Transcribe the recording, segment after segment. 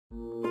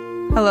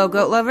Hello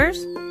goat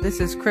lovers, this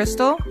is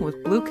Crystal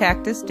with Blue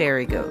Cactus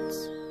Dairy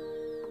Goats.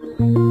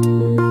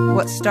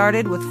 What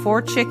started with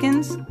 4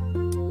 chickens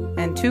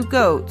and 2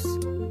 goats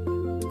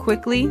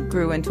quickly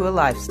grew into a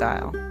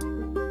lifestyle.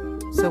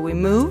 So we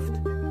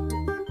moved,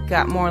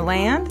 got more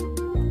land,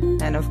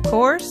 and of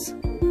course,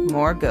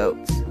 more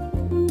goats.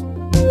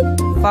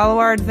 Follow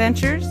our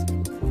adventures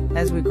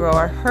as we grow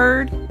our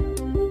herd,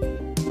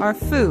 our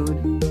food,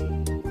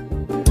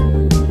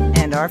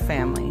 and our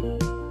family.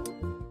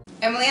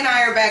 Emily and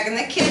I are back in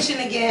the kitchen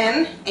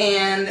again,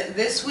 and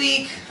this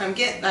week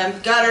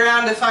I've got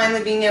around to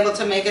finally being able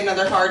to make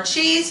another hard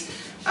cheese.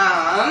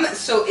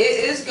 So it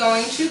is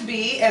going to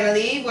be,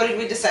 Emily, what did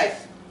we decide?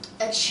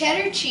 A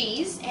cheddar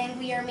cheese, and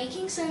we are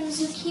making some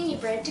zucchini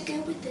bread to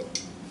go with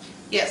it.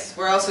 Yes,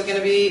 we're also going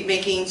to be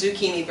making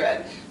zucchini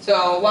bread.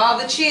 So while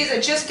the cheese, I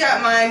just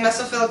got my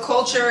mesophilic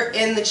culture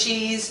in the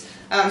cheese,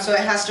 so it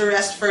has to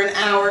rest for an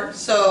hour.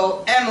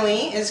 So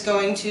Emily is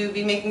going to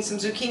be making some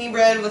zucchini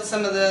bread with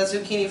some of the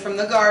zucchini from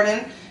the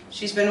garden.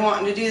 She's been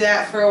wanting to do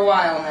that for a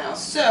while now.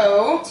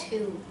 So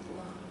Too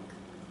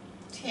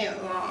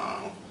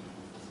long.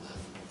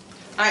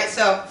 Alright,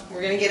 so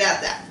we're going to get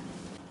at that.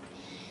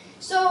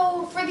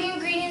 So for the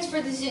ingredients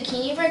for the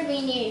zucchini bread,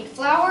 we need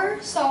flour,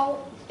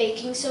 salt,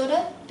 baking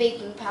soda,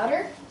 baking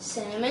powder,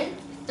 cinnamon,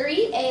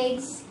 3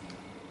 eggs,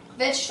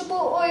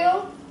 vegetable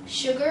oil,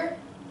 sugar,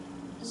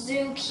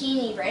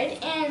 zucchini bread,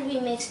 and we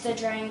mix the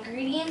dry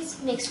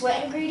ingredients, mix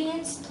wet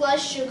ingredients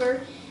plus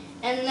sugar,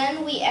 and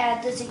then we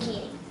add the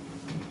zucchini.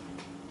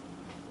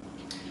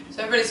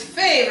 So everybody's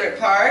favorite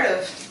part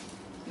of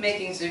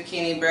making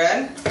zucchini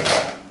bread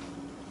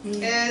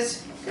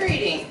is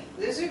grating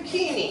the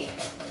zucchini.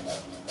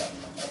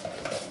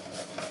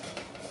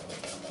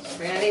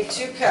 We're going to need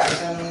 2 cups,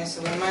 Emily,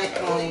 so we might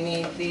only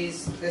need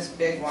this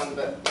big one,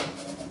 but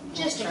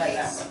just in try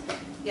case. That one.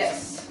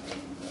 Yes.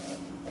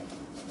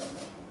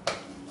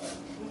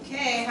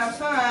 Okay, have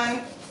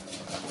fun.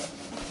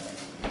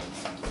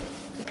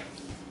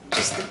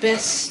 Just the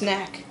best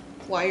snack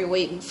while you're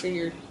waiting for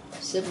your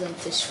sibling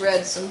to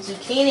shred some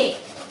zucchini.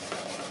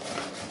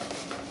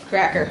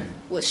 Cracker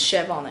with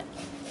Chev on it.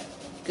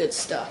 Good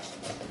stuff.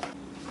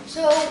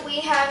 So we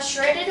have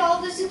shredded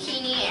all the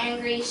zucchini and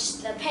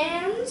greased the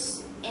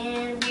pans,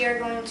 and we are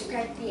going to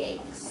crack the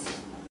eggs.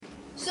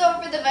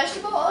 So for the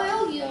vegetable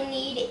oil, you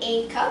need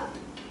a cup.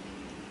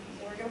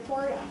 We're going to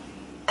pour it on.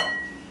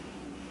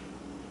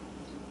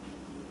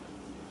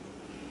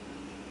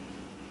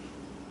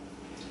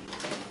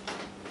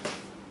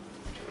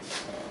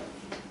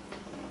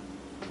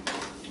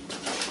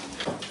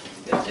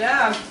 Good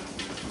job.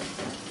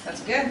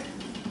 That's good.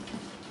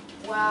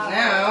 Wow.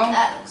 Now,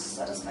 that looks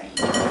satisfying.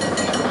 To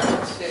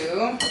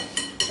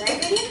Dry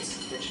ingredients?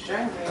 get your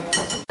dry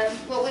ingredients.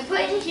 What we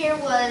put in here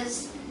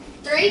was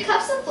 3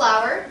 cups of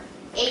flour,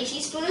 a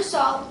teaspoon of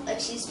salt, a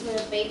teaspoon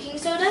of baking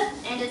soda,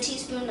 and a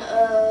teaspoon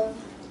of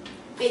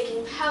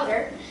baking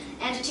powder,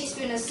 and a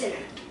teaspoon of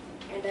cinnamon.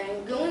 And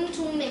I'm going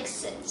to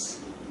mix it.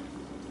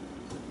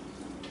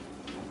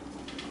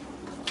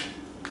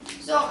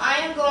 So I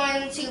am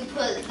going to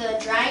put the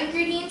dry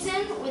ingredients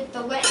in with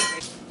the wet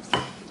ingredients.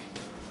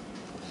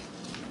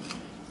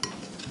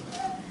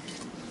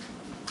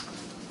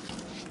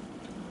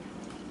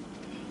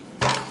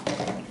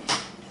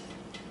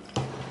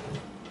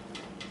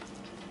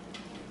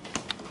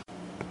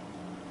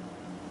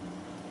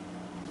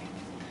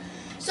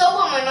 So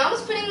while my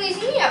mom's putting these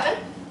in the oven,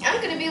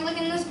 I'm going to be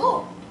licking this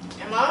bowl.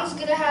 And mom's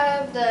going to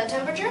have the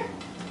temperature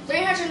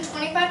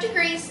 325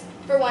 degrees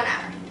for 1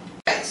 hour.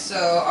 Okay,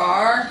 so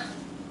our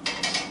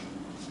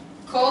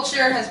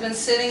culture has been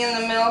sitting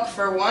in the milk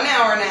for 1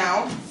 hour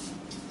now.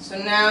 So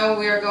now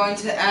we are going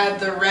to add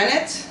the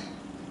rennet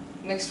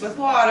mixed with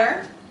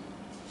water.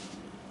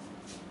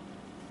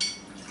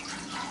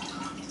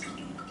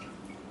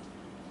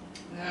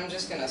 And I'm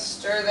just going to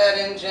stir that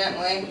in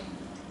gently.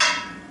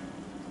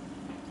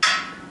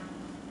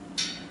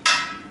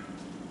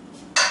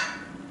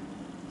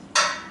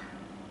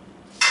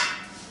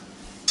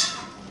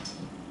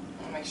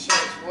 Make sure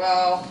it's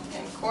well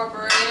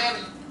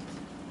incorporated.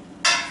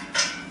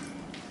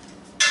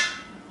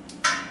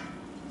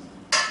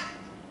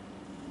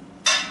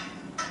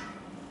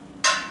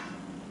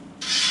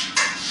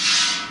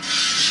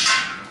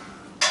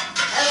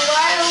 And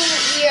while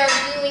we are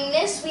doing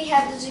this, we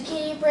have the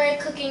zucchini bread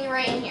cooking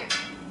right in here.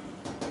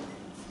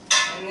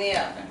 In the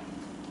oven.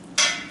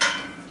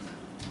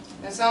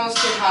 It's almost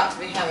too hot to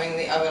be having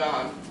the oven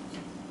on.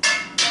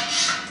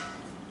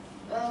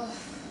 Oh.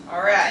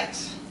 All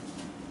right.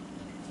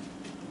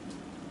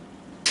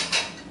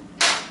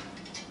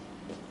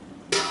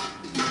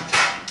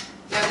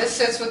 Now this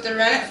sits with the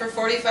rennet for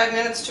 45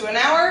 minutes to an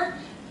hour,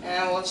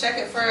 and we'll check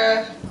it for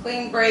a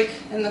clean break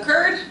in the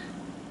curd.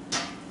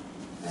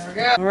 There we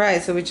go. All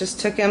right, so we just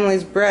took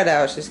Emily's bread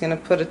out. She's going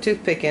to put a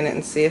toothpick in it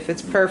and see if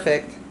it's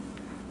perfect.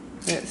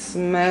 It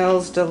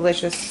smells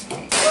delicious.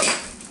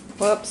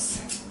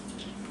 Whoops.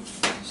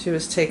 She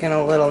was taking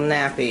a little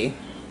nappy.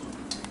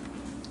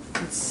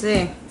 Let's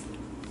see.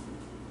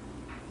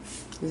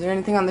 Is there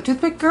anything on the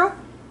toothpick, girl?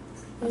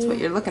 That's what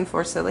you're looking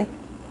for, silly.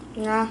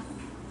 No.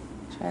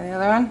 Try the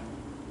other one.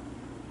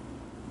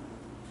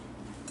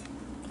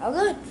 All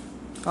good.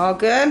 All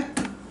good?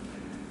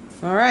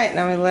 Alright,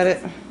 now we let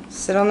it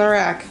sit on the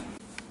rack.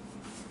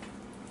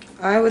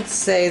 I would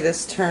say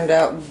this turned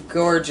out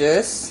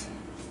gorgeous.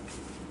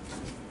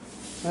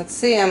 Let's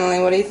see, Emily,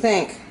 what do you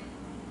think?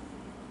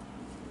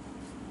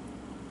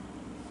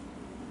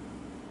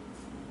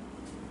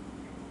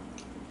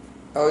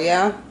 Oh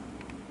yeah?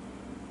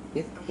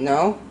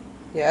 No?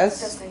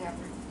 Yes? Best thing ever.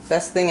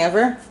 Best thing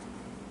ever?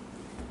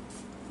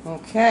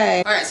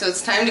 Okay. Alright, so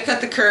it's time to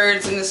cut the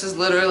curds, and this is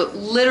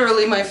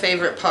literally my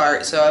favorite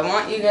part. So I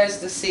want you guys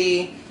to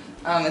see,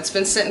 it's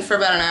been sitting for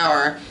about an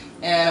hour,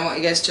 and I want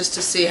you guys just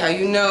to see how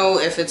you know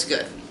if it's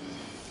good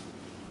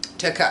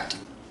to cut.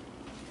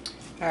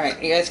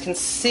 Alright, you guys can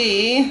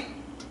see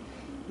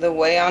the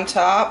whey on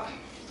top.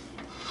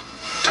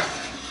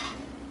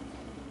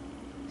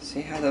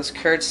 See how those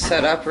curds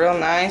set up real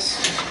nice?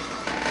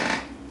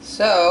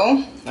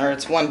 So, or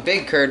it's one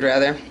big curd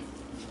rather.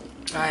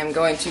 I'm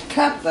going to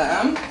cut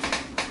them.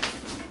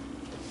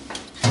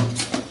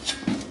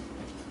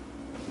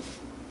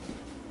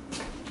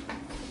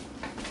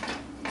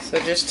 So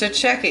just to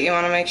check it, you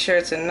want to make sure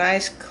it's a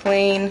nice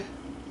clean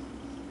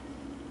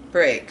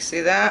break.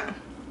 See that?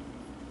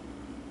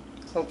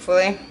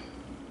 Hopefully.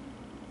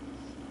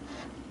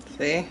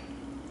 See?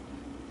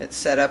 It's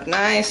set up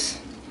nice.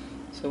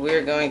 So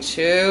we're going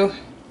to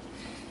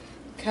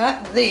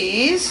cut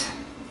these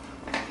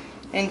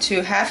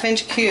into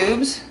 1/2-inch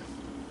cubes,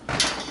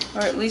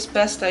 or at least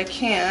best I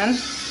can.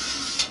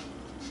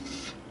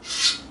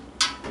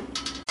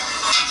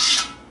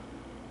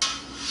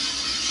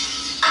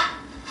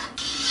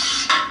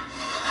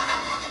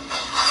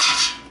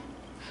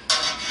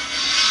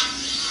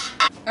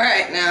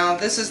 Alright, now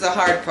this is the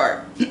hard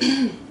part.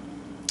 I'm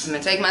going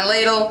to take my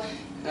ladle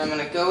and I'm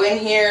going to go in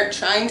here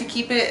trying to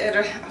keep it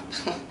at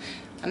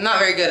I'm not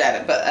very good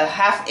at it, but a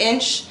 1/2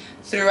 inch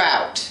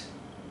throughout.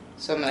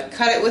 So I'm going to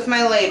cut it with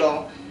my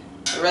ladle,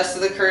 the rest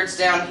of the curds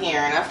down here.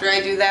 And after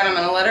I do that, I'm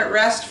going to let it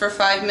rest for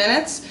 5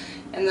 minutes.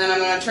 And then I'm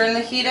going to turn the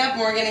heat up,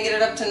 and we're going to get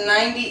it up to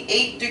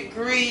 98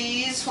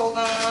 degrees. Hold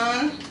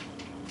on.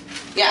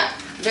 Yeah,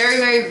 very,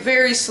 very,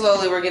 very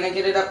slowly we're going to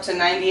get it up to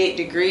 98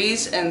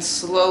 degrees and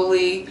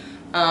slowly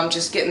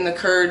just getting the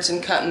curds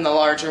and cutting the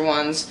larger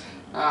ones.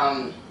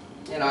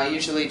 You know, I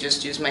usually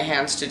just use my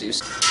hands to do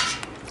so.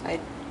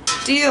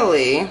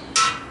 Ideally,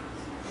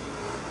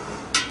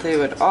 they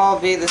would all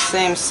be the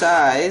same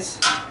size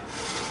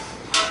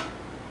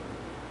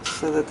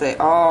so that they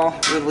all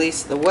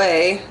release the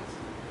whey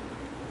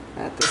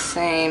at the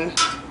same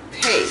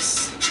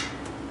pace.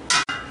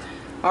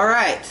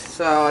 Alright,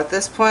 so at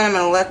this point I'm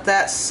going to let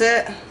that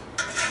sit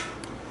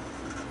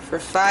for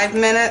 5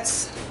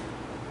 minutes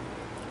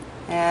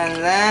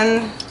and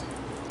then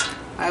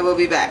I will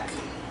be back.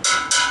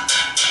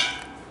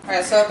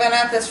 Alright, so I've been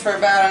at this for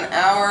about 1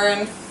 hour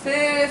and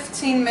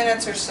 15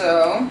 minutes or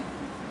so.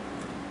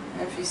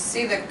 And if you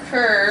see the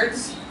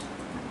curds,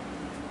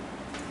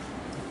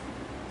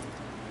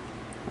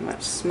 how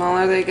much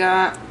smaller they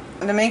got.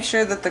 And to make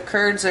sure that the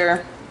curds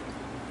are,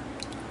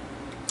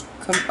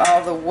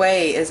 all the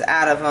whey is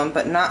out of them,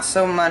 but not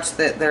so much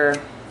that they're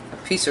a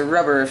piece of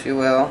rubber, if you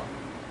will.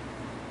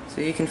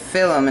 So you can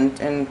fill them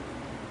and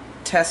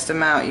test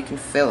them out. You can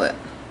fill it.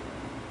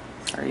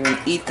 Or you can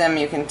eat them,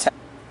 you can test.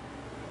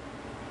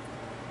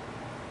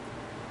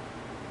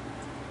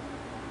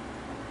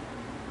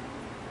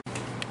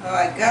 Oh,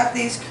 I got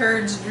these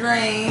curds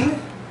drained.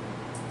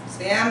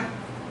 See them?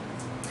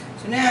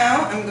 So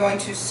now I'm going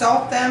to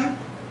salt them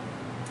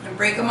and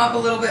break them up a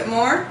little bit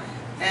more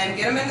and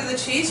get them into the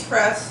cheese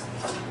press.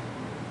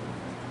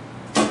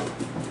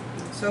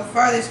 So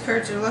far these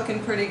curds are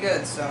looking pretty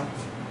good, so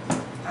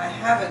I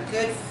have a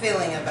good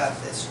feeling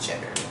about this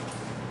cheddar.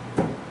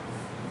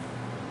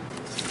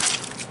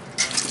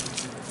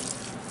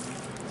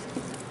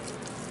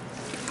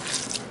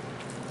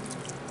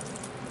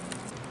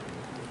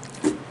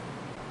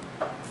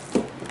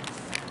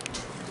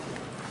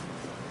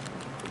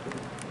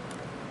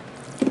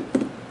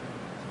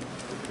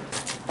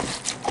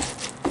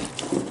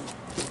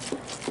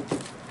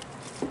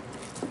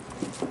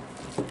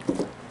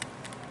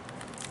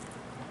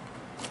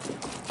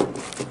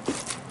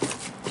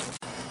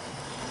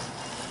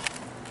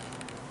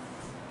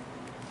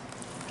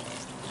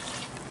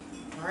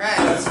 Alright,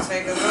 let's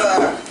take a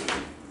look.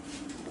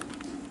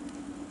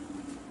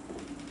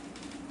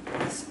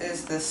 This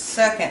is the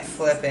second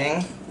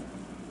flipping,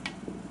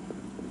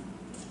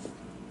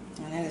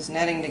 and it is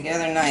netting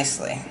together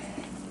nicely.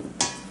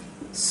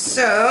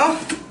 So,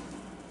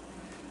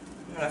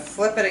 I'm going to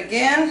flip it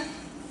again.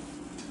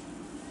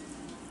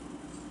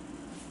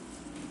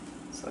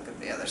 Let's look at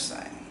the other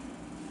side.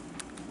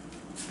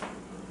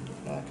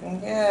 Looking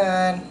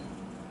good.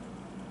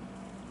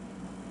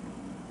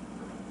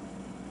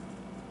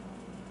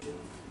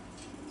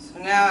 So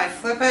now I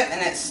flip it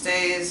and it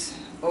stays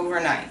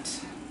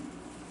overnight.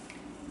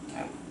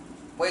 I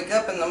wake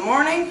up in the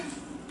morning,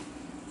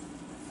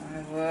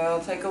 I will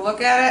take a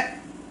look at it,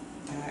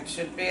 and it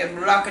should be a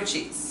block of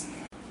cheese.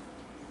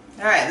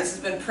 Alright, this has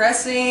been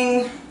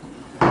pressing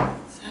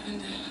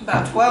 7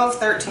 about 12,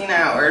 13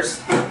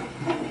 hours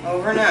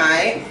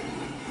overnight.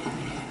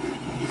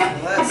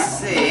 So let's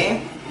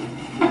see.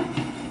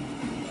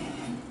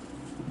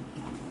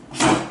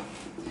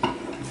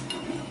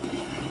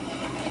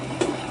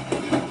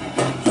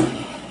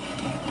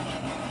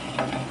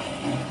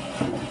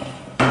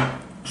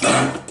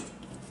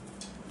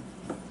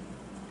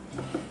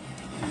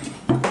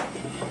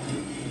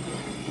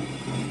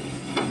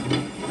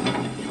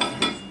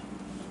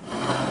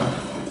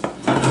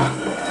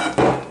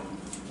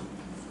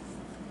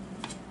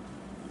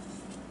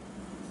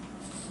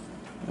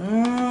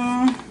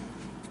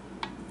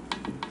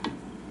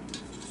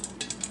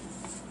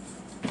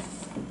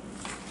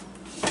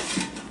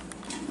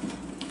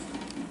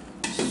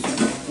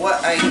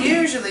 What I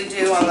usually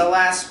do on the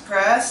last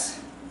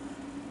press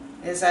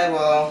is I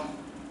will,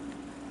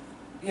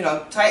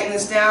 tighten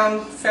this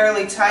down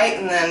fairly tight,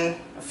 and then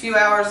a few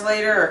hours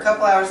later or a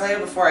couple hours later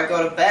before I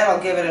go to bed,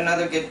 I'll give it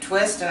another good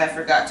twist, and I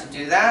forgot to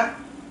do that.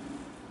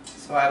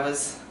 So I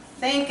was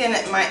thinking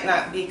it might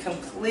not be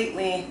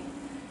completely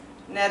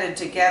netted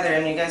together,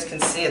 and you guys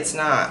can see it's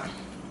not.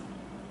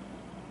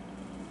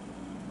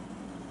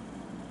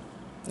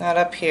 Not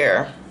up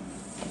here.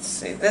 Let's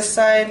see, this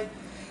side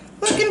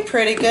looking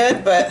pretty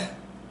good, but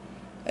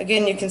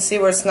again you can see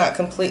where it's not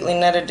completely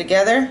netted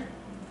together.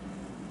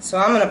 So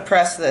I'm going to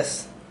press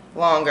this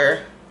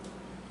longer.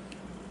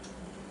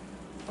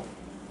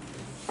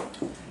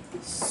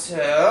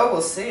 So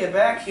we'll see you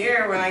back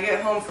here when I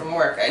get home from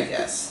work, I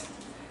guess.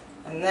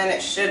 And then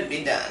it should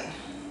be done.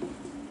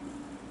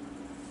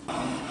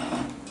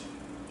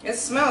 It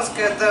smells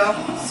good though.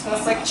 It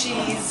smells like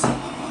cheese.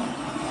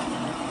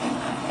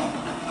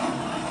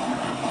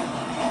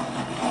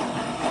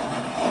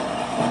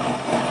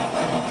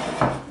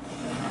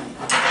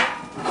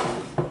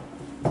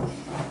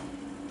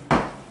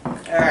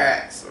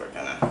 Alright, so we're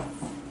gonna...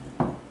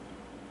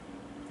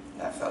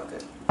 That felt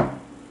good.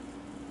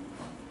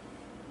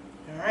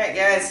 Alright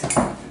guys,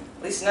 at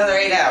least another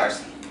 8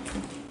 hours.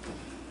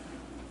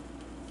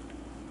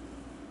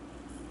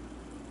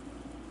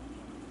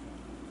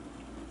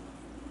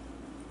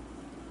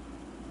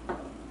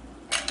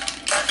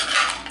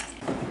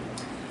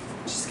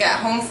 Just got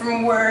home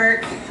from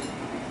work,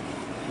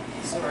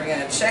 so we're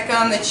gonna check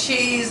on the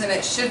cheese, and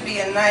it should be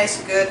a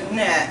nice good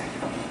net.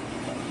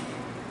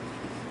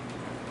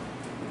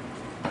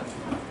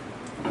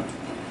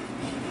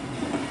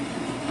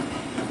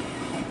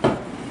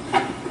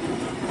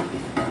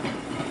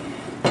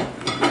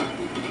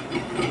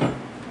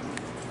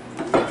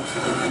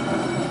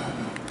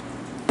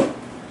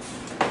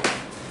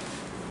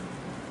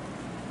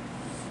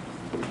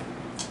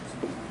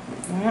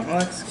 That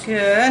looks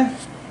good.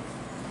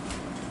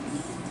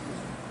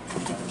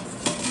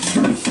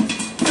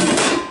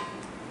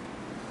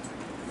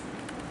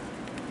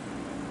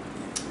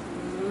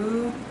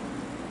 Ooh.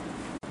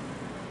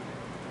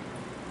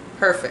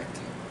 Perfect.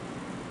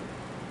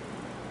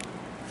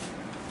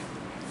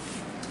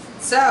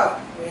 So,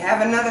 we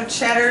have another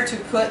cheddar to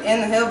put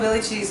in the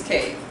hillbilly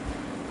cheesecake.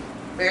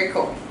 Very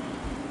cool.